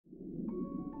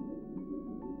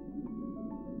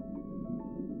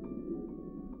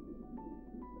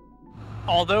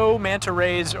Although manta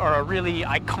rays are a really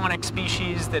iconic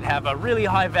species that have a really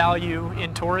high value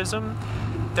in tourism,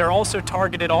 they're also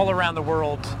targeted all around the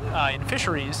world in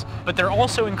fisheries, but they're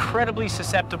also incredibly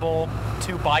susceptible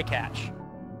to bycatch.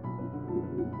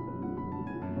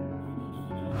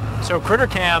 So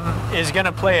CritterCam is going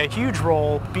to play a huge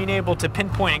role being able to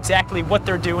pinpoint exactly what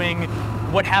they're doing,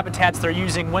 what habitats they're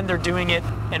using, when they're doing it,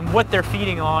 and what they're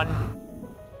feeding on.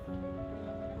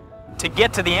 To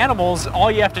get to the animals, all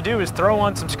you have to do is throw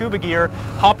on some scuba gear,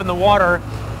 hop in the water,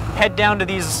 head down to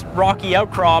these rocky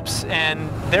outcrops, and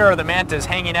there are the mantas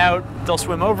hanging out. They'll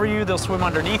swim over you, they'll swim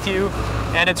underneath you,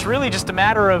 and it's really just a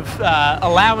matter of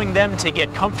allowing them to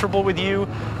get comfortable with you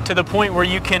to the point where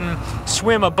you can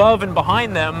swim above and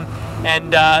behind them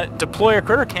and deploy a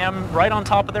CritterCam right on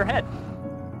top of their head.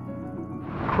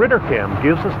 CritterCam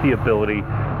gives us the ability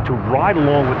to ride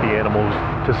along with the animals,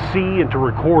 to see and to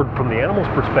record from the animal's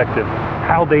perspective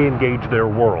how they engage their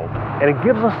world. And it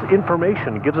gives us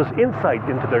information, it gives us insight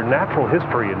into their natural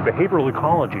history and behavioral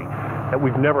ecology that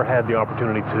we've never had the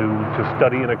opportunity to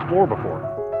study and explore before.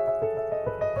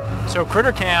 So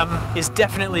CritterCam is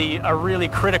definitely a really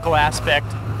critical aspect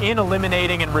in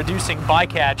eliminating and reducing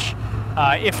bycatch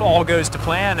if all goes to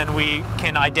plan and we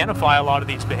can identify a lot of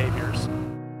these behaviors.